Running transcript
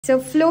So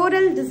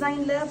floral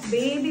design la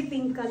baby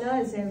pink color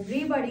is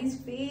everybody's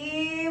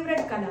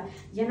favorite color.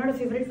 என்னோட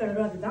favorite color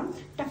அதுதான்.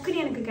 டக்குனு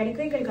எனக்கு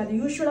கிடைக்கவே கிடைக்காது.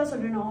 யூசுவலா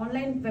சொல்றேன் நான்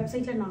ஆன்லைன்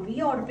வெப்சைட்ல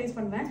நிறைய ஆர்டர் பிளேஸ்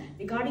பண்ணுவேன்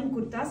regarding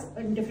kurtas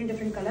in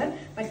different color.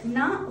 But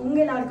நான் உங்க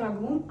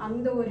எல்லாருக்காகவும்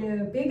அந்த ஒரு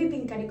பேபி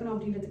பிங்க் கிடைக்கணும்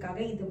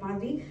அப்படின்றதுக்காக இது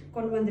மாதிரி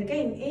கொண்டு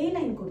வந்திருக்கேன். இந்த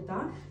A-line kurta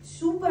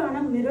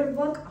சூப்பரான mirror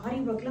work ஆரி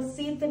workல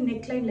சேர்த்து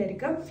neck lineல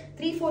இருக்கு.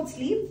 3/4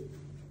 sleeve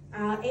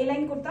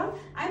A-line kurta.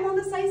 I'm on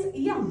the size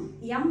M,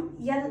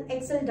 L,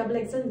 XL,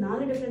 XXL.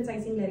 4 different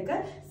sizing la irukku.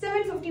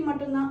 750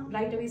 mattum da.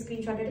 Right away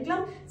screenshot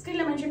edikalam. Screen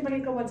la mention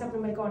pannirukka WhatsApp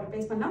number ku order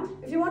place pannalam.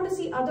 If you want to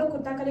see other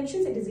kurta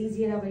collections, it is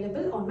easier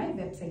available on my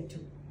website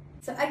too.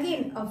 So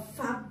again, a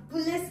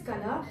fabulous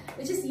color,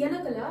 which is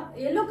yellow color.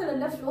 Yellow color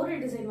la floral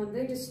design vandu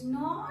it is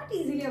not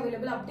easily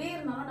available. Update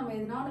irundana nama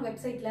edana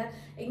website la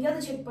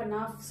engiyada check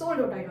panna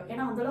sold out aidum.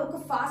 Ena andha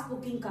alukku fast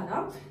booking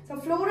color.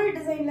 So floral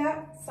design la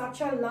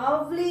such a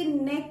lovely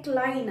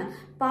neckline.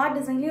 Part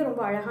design la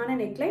romba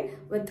alagana neckline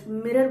with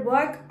mirror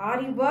work,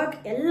 ari work,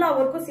 ella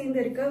workum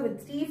சேர்ந்து இருக்கு with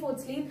 3/4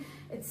 sleeve.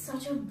 It's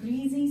such a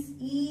breezy,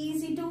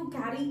 easy to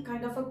carry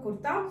kind of a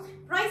kurta.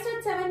 Priced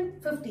at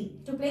 750.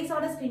 To place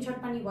order, screenshot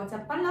panni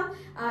WhatsApp pannalam.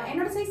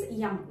 Ennoda size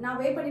M. Na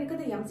wear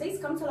pannirukku M size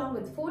comes along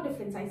with 4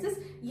 different sizes: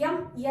 M,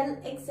 L,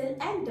 XL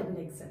and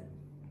XXL.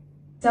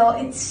 So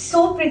it's so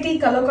pretty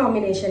color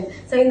combination.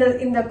 So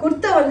in the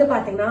kurta வந்து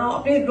பாத்தீங்கன்னா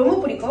அப்படியே ரொம்ப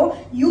பிடிக்கும்.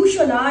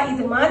 யூசுவலா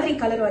இது மாதிரி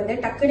colour வந்து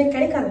டக்குனு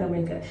கிடைக்காது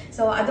நமக்கு.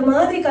 So அது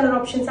மாதிரி கலர்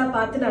ஆப்ஷன்ஸா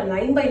பார்த்து நான்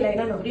லைன் பை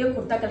லைனா நிறைய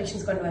kurta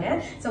collections கொண்டு வரேன்.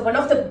 So one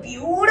of the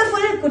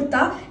beautiful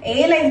kurta,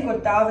 A-line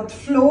kurta with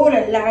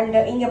floral and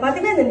இங்க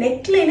பாத்தீங்கன்னா இந்த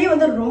neckline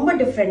வந்து ரொம்ப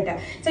different.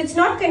 So it's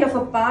not kind of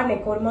a pa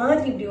neck, ஒரு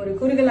மாதிரி இப்படி ஒரு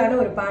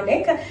குறுகலான ஒரு pa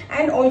neck,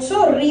 and also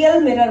real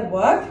mirror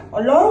work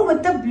along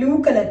with the blue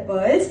color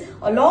pearls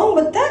along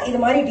with the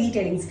இது மாதிரி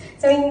detailings.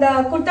 So in the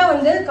kurta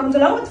வந்து comes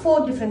along with 4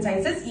 different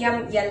sizes: M,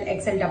 L,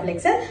 XL,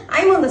 XXL.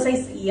 I'm on the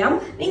size M.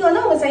 நீங்க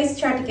வந்து உங்க size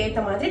chartக்கு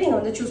ஏத்த மாதிரி நீங்க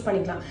வந்து choose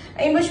பண்ணிக்கலாம்.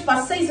 In which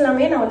first size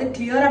எல்லாமே நான் வந்து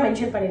clear-ஆ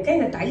mention பண்ணிருக்கேன்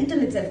in the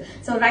title itself.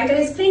 So right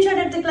away screenshot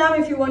எடுத்துக்கலாம்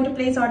if you want to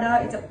place order.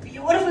 It's a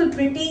beautiful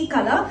pretty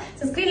color.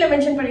 So screen ல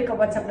mention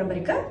பண்ணிருக்க WhatsApp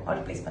நம்பருக்கு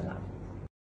order place பண்ணலாம்.